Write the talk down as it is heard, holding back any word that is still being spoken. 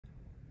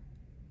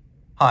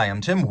Hi,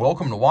 I'm Tim.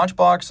 Welcome to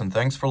Watchbox, and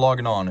thanks for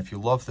logging on. If you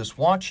love this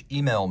watch,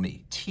 email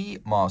me,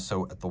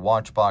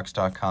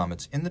 tmosso@thewatchbox.com.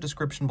 It's in the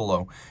description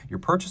below. Your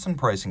purchase and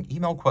pricing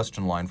email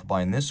question line for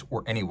buying this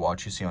or any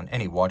watch you see on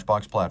any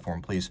Watchbox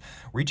platform. Please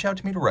reach out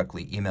to me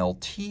directly. Email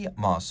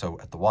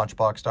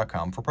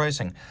tmosso@thewatchbox.com for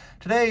pricing.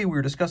 Today,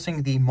 we're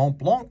discussing the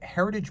Montblanc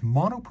Heritage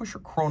Monopusher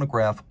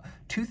Chronograph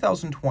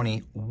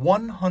 2020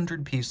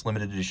 100-piece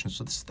limited edition.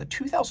 So this is the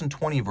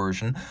 2020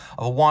 version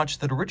of a watch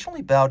that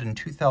originally bowed in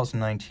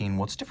 2019.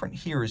 What's different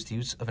here is the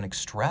use of an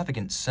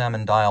extravagant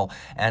salmon dial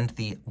and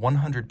the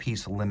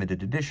 100-piece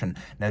limited edition.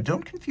 Now,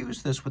 don't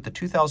confuse this with the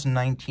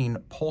 2019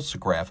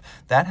 pulsograph.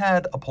 That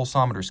had a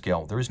pulsometer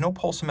scale. There is no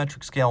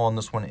pulsometric scale on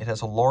this one. It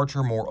has a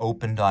larger, more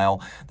open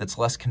dial that's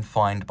less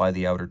confined by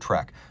the outer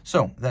track.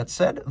 So, that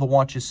said, the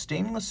watch is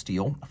stainless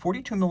steel,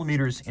 42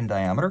 millimeters in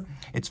diameter.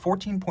 It's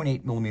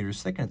 14.8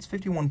 millimeters thick, and it's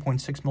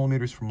 51.6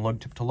 millimeters from lug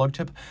tip to lug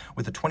tip,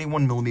 with a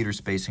 21 millimeter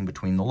spacing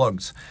between the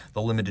lugs.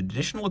 The limited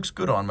edition looks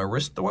good on my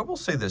wrist, though I will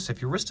say this,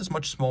 if your wrist is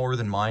much smaller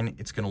than mine,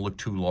 it's going to look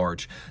too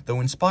large. Though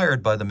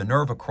inspired by the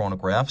Minerva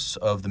chronographs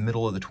of the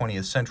middle of the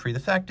 20th century, the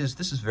fact is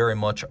this is very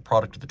much a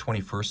product of the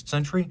 21st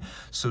century,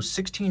 so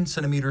 16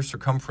 centimeter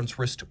circumference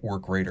wrist or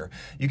greater.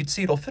 You can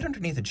see it'll fit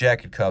underneath a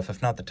jacket cuff,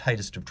 if not the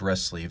tightest of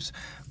dress sleeves.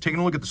 Taking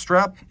a look at the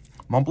strap,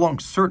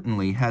 Montblanc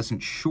certainly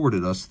hasn't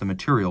shorted us the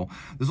material.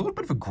 There's a little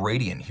bit of a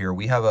gradient here.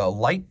 We have a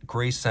light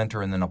gray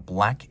center and then a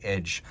black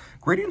edge.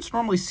 Gradient's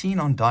normally seen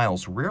on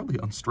dials, rarely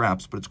on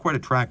straps, but it's quite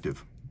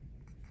attractive.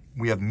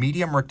 We have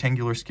medium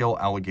rectangular scale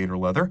alligator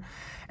leather,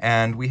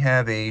 and we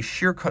have a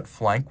sheer cut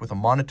flank with a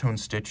monotone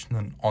stitch, and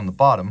then on the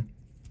bottom,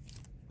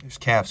 there's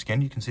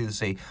calfskin. You can see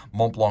this is a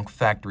Montblanc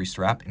factory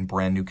strap in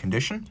brand new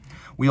condition.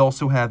 We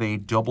also have a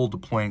double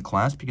deployant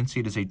clasp. You can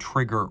see it is a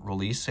trigger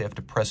release. So you have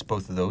to press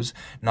both of those.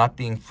 Not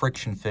being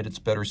friction fit, it's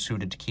better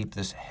suited to keep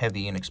this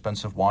heavy and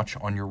expensive watch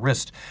on your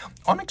wrist.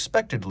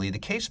 Unexpectedly, the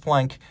case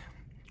flank,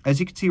 as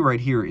you can see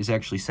right here, is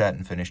actually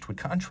satin finished, which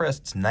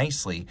contrasts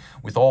nicely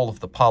with all of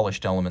the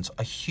polished elements.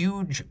 A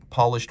huge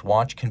polished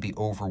watch can be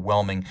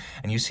overwhelming,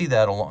 and you see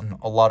that on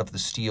a lot of the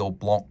steel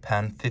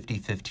Blancpain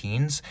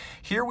 5015s.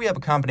 Here we have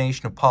a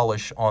combination of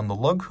polish on the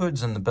lug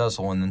hoods and the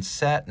bezel, and then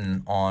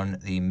satin on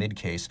the mid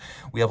case.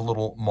 We have a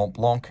little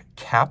Montblanc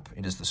cap.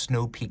 It is the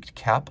snow-peaked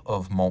cap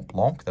of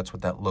Montblanc. That's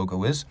what that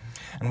logo is.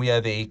 And we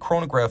have a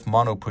chronograph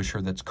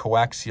monopusher that's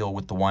coaxial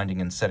with the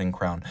winding and setting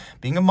crown.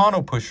 Being a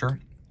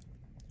monopusher,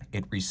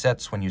 it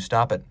resets when you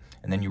stop it,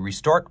 and then you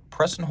restart,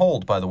 press and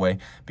hold, by the way.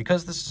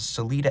 Because this is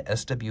a Sellita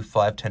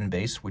SW510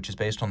 base, which is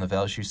based on the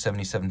Valjoux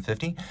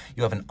 7750,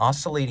 you have an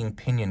oscillating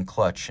pinion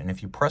clutch, and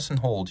if you press and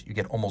hold, you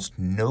get almost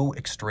no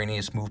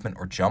extraneous movement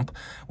or jump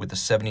with the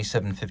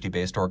 7750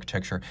 based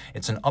architecture.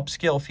 It's an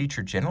upscale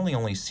feature generally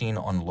only seen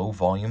on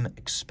low-volume,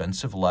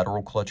 expensive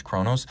lateral clutch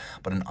chronos,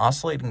 but an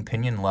oscillating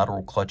pinion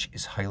lateral clutch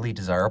is highly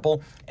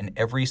desirable, and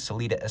every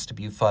Sellita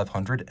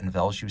SW500 and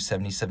Valjoux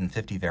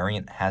 7750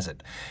 variant has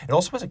it. It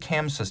also has a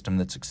cam system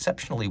that's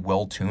exceptionally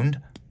well-tuned,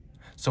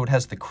 so it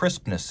has the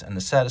crispness and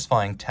the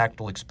satisfying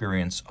tactile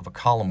experience of a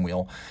column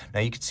wheel. Now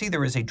you can see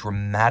there is a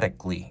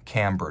dramatically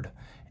cambered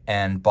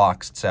and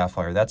boxed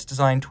sapphire. That's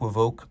designed to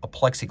evoke a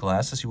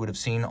plexiglass, as you would have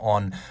seen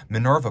on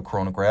Minerva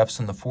chronographs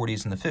in the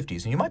 40s and the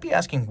 50s. And you might be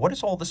asking, what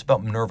is all this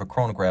about Minerva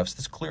chronographs?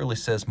 This clearly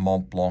says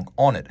Montblanc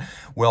on it.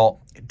 Well,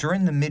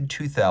 during the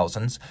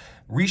mid-2000s,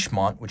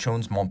 Richemont, which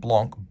owns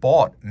Montblanc,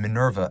 bought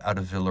Minerva out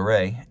of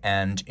Villeray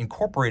and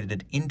incorporated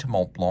it into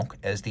Montblanc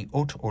as the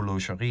haute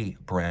horlogerie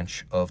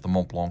branch of the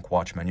Montblanc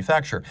watch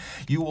manufacturer.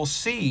 You will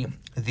see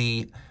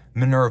the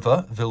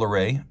Minerva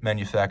Villeray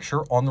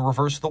manufacturer on the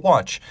reverse of the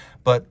watch,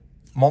 but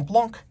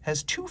Montblanc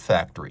has two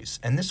factories,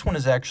 and this one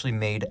is actually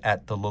made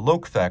at the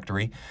Leloc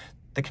factory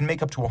that can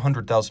make up to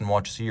 100,000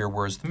 watches a year,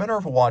 whereas the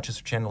Minerva watches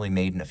are generally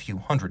made in a few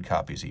hundred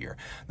copies a year.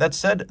 That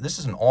said, this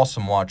is an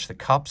awesome watch that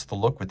cops the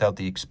look without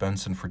the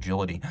expense and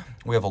fragility.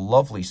 We have a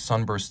lovely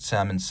sunburst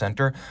salmon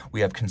center.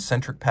 We have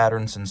concentric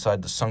patterns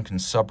inside the sunken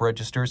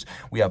sub-registers.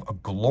 We have a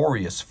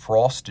glorious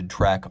frosted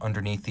track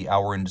underneath the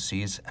hour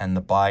indices and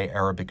the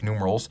bi-Arabic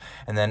numerals.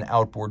 And then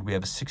outboard, we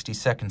have a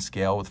 60-second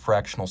scale with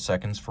fractional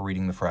seconds for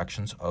reading the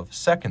fractions of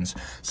seconds.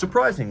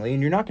 Surprisingly,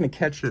 and you're not going to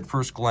catch it at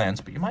first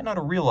glance, but you might not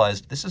have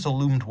realized this is a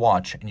loomed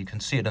watch, and you can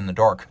see it in the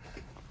dark.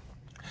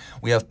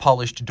 We have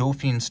polished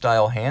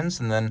Dauphine-style hands,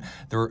 and then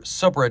their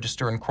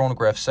sub-register and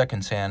chronograph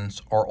seconds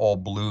hands are all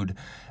blued.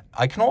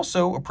 I can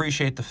also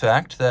appreciate the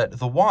fact that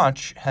the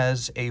watch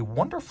has a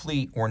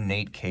wonderfully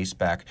ornate case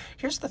back.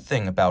 Here's the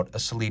thing about a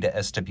Sellita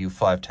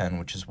SW510,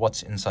 which is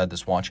what's inside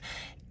this watch.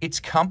 It's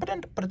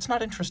competent, but it's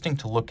not interesting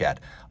to look at.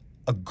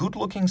 A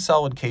good-looking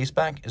solid case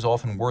back is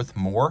often worth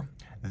more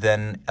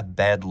than a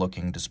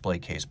bad-looking display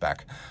case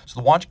back. So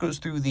the watch goes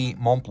through the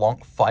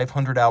Montblanc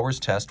 500 hours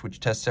test, which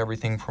tests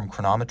everything from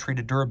chronometry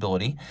to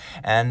durability.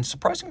 And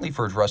surprisingly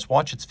for a dress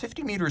watch, it's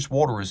 50 meters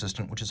water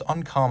resistant, which is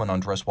uncommon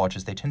on dress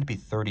watches. They tend to be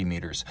 30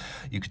 meters.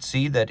 You can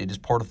see that it is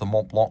part of the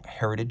Montblanc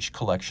Heritage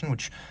Collection,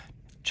 which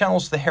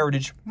channels the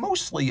heritage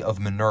mostly of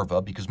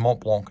Minerva, because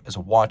Montblanc as a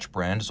watch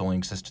brand has only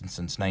existed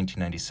since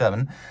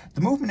 1997.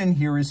 The movement in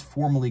here is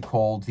formally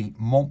called the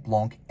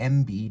Montblanc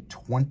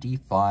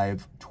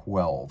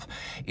MB2512.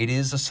 It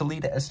is a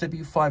Sellita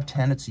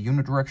SW510. It's a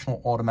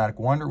unidirectional automatic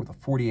winder with a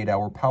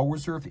 48-hour power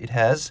reserve. It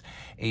has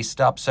a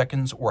stop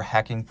seconds or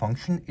hacking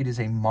function. It is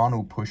a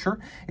monopusher.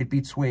 It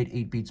beats sway at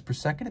 8 beats per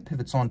second. It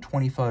pivots on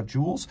 25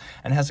 joules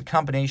and has a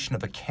combination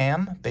of a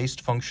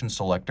cam-based function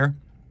selector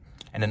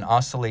and an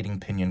oscillating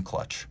pinion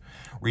clutch.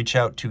 Reach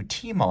out to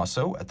Team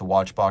Mosso at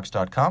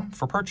thewatchbox.com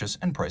for purchase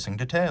and pricing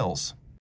details.